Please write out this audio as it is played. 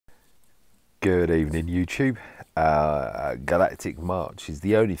Good evening, YouTube. Galactic March is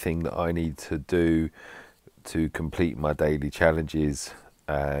the only thing that I need to do to complete my daily challenges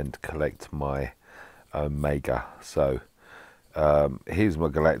and collect my Omega. So here's my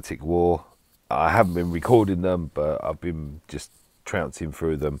Galactic War. I haven't been recording them, but I've been just trouncing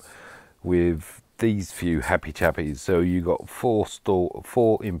through them with these few happy chappies. So you got four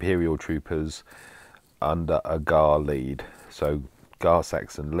Imperial Troopers under a Gar lead. So Gar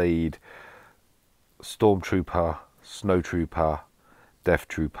Saxon lead, Stormtrooper, Snowtrooper, Death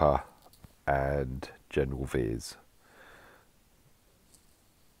Trooper, and General Veers.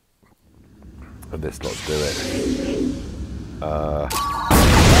 And let's not do it.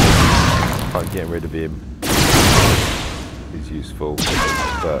 Getting rid of him is useful,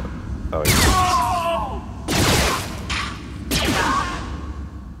 but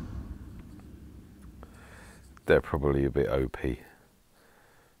they're probably a bit OP.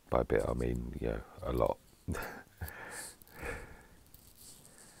 By a bit, I mean, you know, a lot.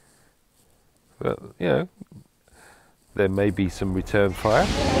 But, you know, there may be some return fire.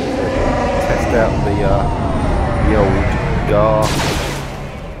 Test out the old Gar.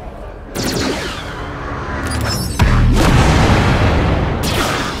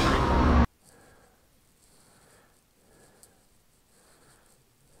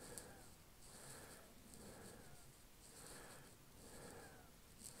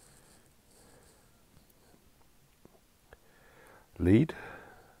 Lead.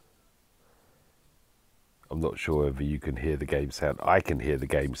 I'm not sure whether you can hear the game sound. I can hear the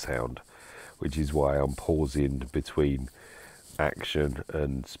game sound, which is why I'm pausing between action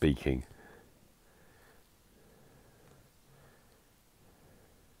and speaking.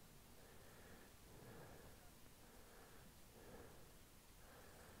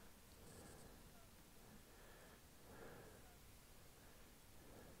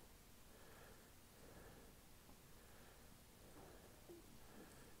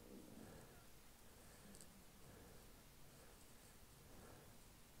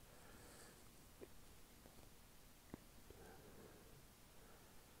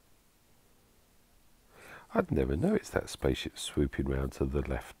 I'd never noticed that spaceship swooping round to the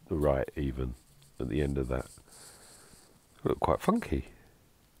left, the right even, at the end of that. It looked quite funky.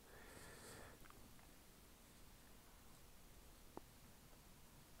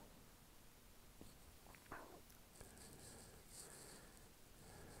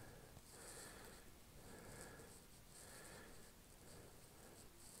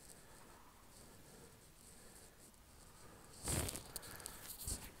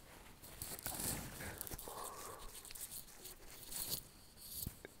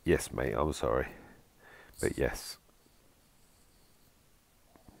 Yes, mate, I'm sorry. But yes.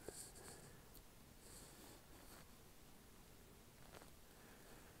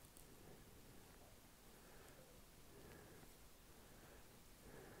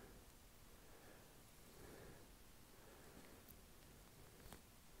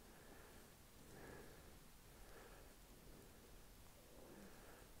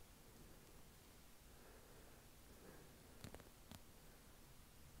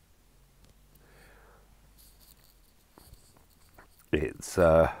 It's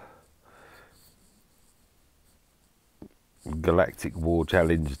Galactic War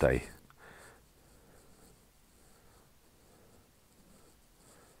Challenge Day.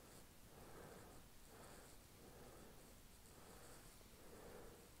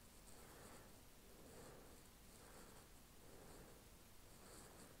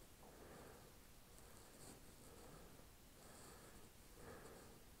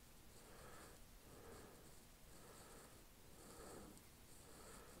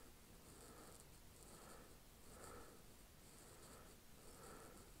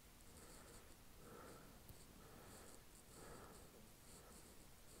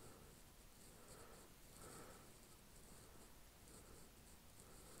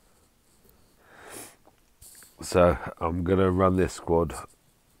 So I'm going to run this squad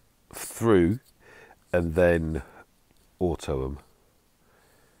through and then auto them.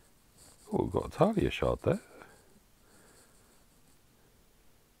 Oh, we've got a Talia shard there.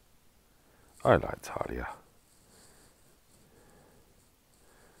 I like Talia.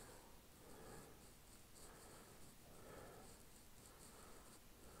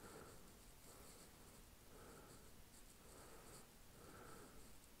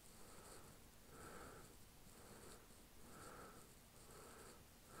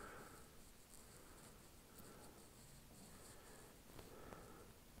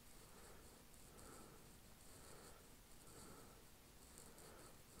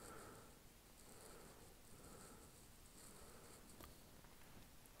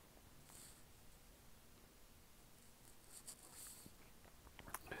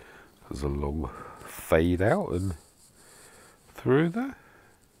 There's a long fade out and through there.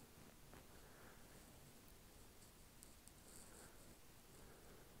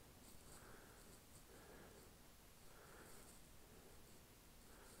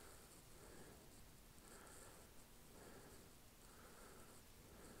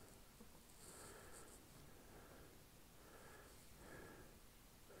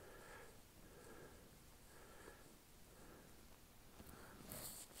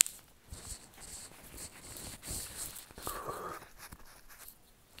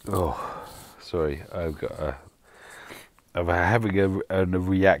 Oh, sorry, I'm having a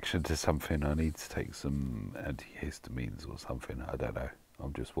reaction to something. I need to take some antihistamines or something. I don't know.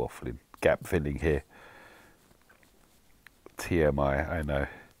 I'm just waffling, gap filling here. TMI, I know.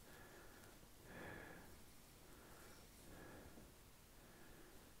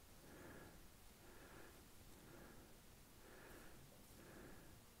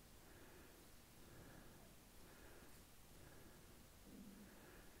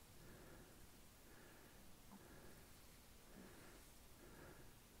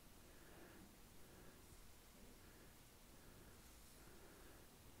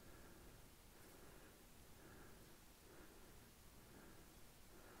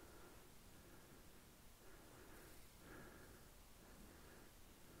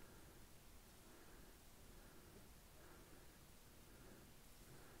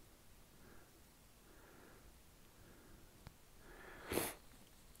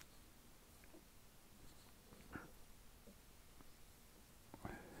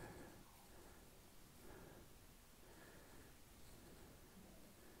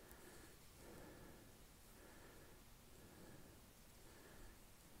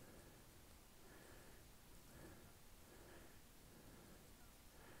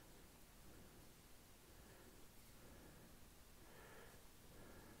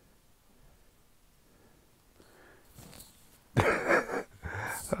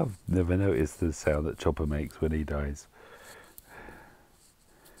 I've never noticed the sound that Chopper makes when he dies.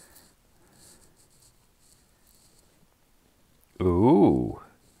 Ooh.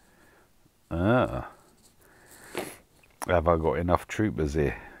 Ah. Have I got enough troopers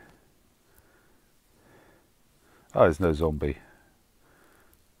here? Oh, there's no zombie.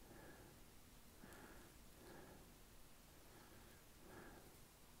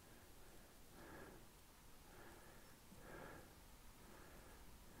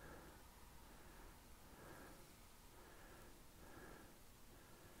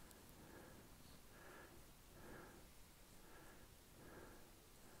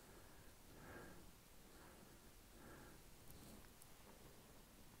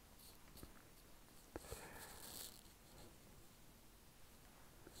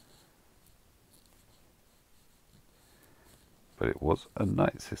 But it was a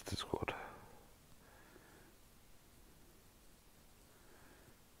Night Sister squad.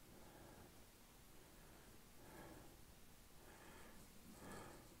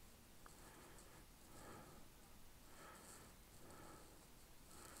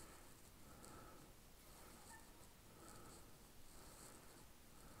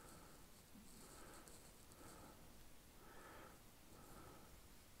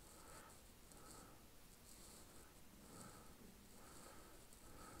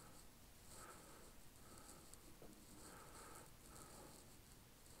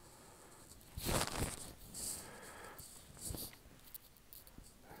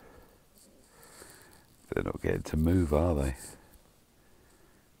 They're not getting to move, are they?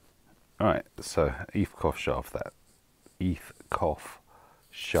 Alright, so Eathcoff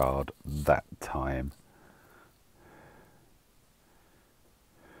shard that time.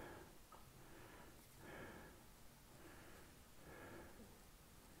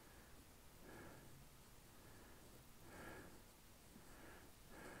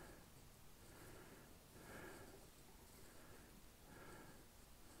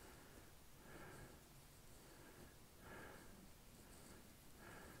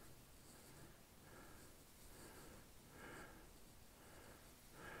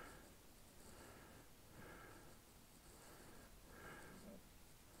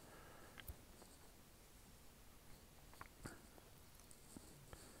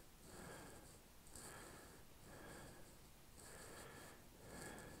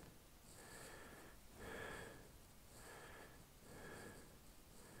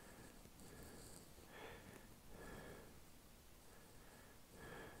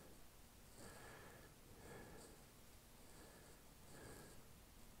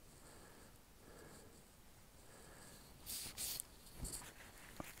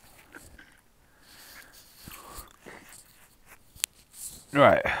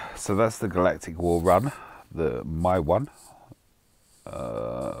 Right, So that's the Galactic War run, my one,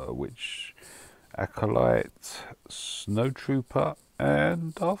 which Acolyte, Snowtrooper,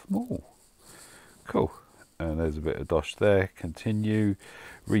 and Darth Maul. Cool. And there's a bit of dosh there. Continue,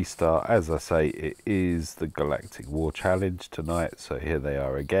 restart. As I say, it is the Galactic War Challenge tonight, so here they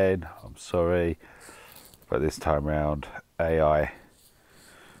are again. I'm sorry, but this time round, AI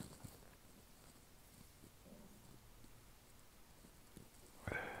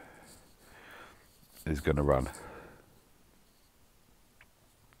is going to run.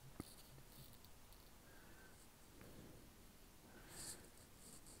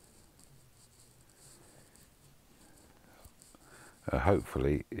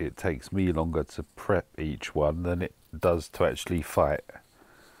 Hopefully it takes me longer to prep each one than it does to actually fight.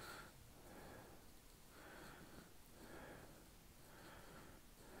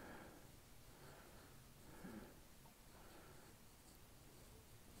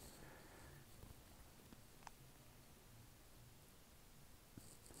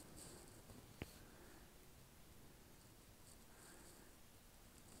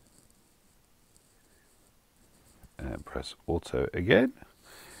 And press auto again.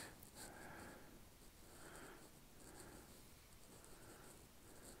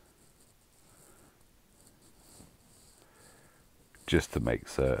 Just to make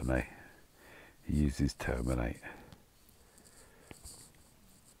certain he uses terminate.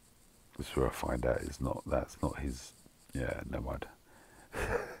 That's where I find out that's not his. Yeah, never mind.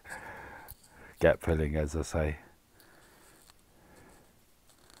 Gap filling, as I say.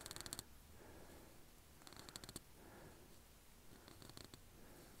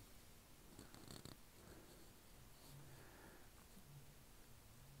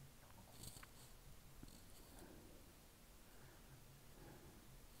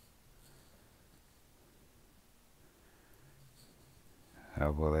 How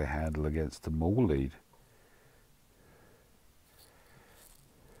will they handle against the Maul lead?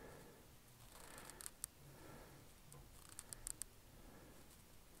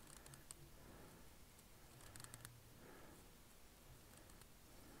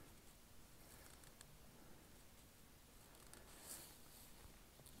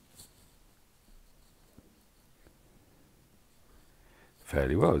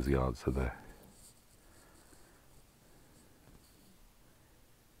 Fairly well is the answer there.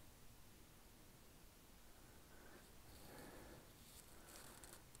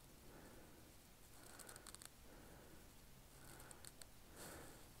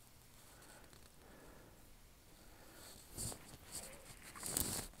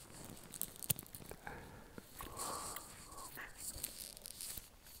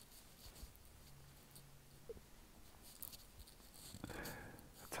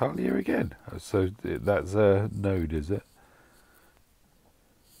 Talia again. So that's a node, is it?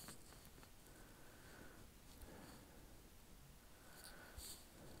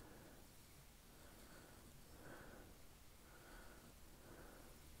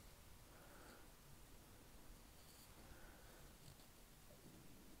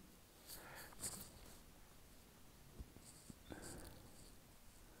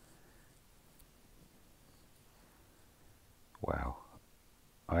 Wow.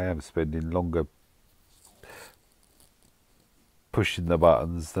 I am spending longer pushing the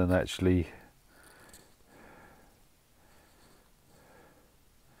buttons than actually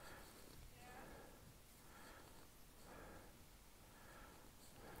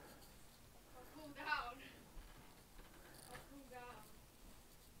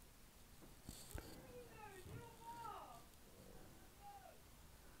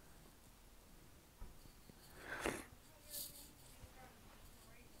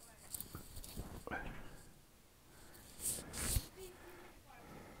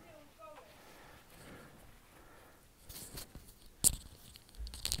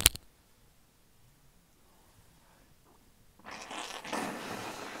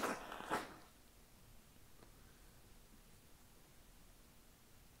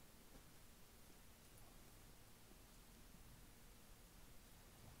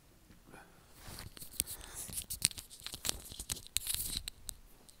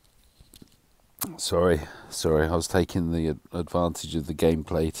Sorry, I was taking the advantage of the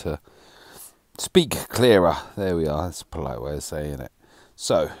gameplay to speak clearer. There we are, that's a polite way of saying it.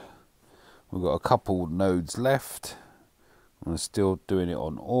 So, we've got a couple nodes left. I'm still doing it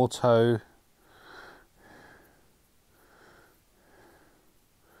on auto.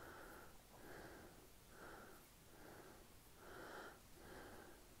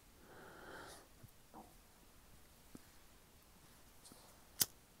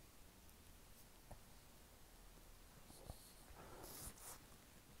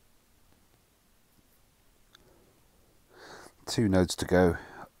 2 nodes to go.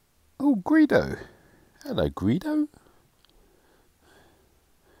 Oh, Greedo. Hello, Greedo.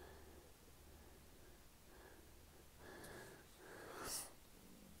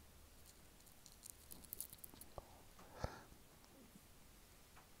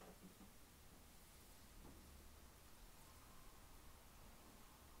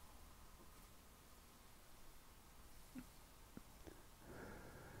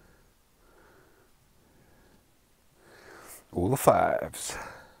 All the 5s.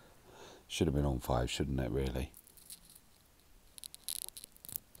 Should have been on 5, shouldn't it, really?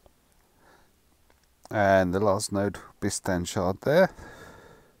 And the last node, Bistan Shard there,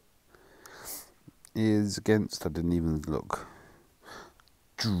 is against, I didn't even look,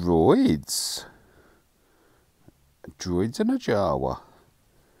 droids. Droids and a Jawa.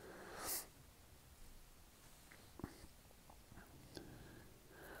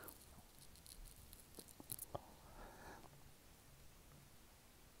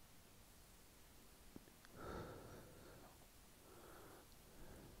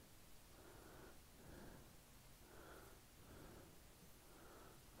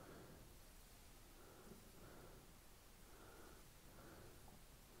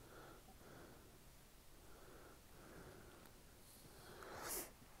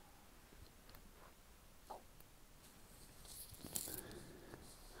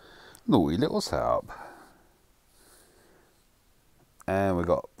 Naughty little setup. And we've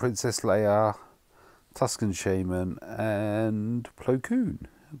got Princess Leia, Tusken Shaman, and Plo Koon.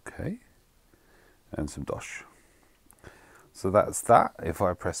 Okay. And some Dosh. So that's that. If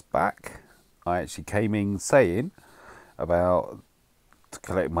I press back, I actually came in saying about to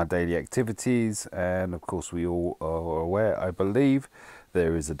collect my daily activities, and of course we all are aware, I believe,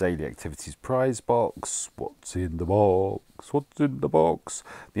 there is a daily activities prize box. What's in the box? What's in the box?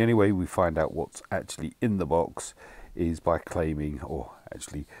 The only way we find out what's actually in the box is by claiming, or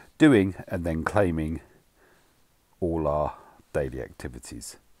actually doing and then claiming all our daily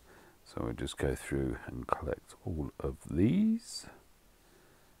activities. So we'll just go through and collect all of these.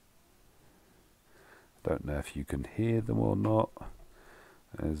 Don't know if you can hear them or not.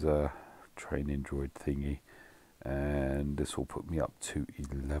 There's a training droid thingy, and this will put me up to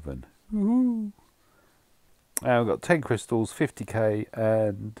 11. Woohoo! And we've got 10 crystals, 50k,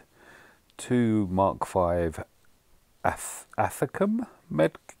 and 2 Mark 5 Athacum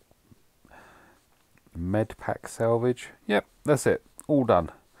med pack salvage. Yep, that's it. All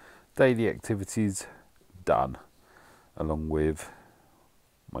done. Daily activities done, along with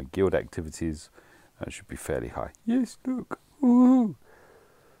my guild activities. That should be fairly high. Yes, look. Woohoo!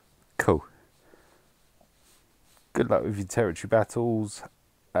 Cool. Good luck with your territory battles,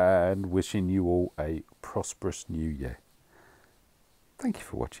 and wishing you all a prosperous new year. Thank you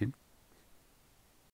for watching.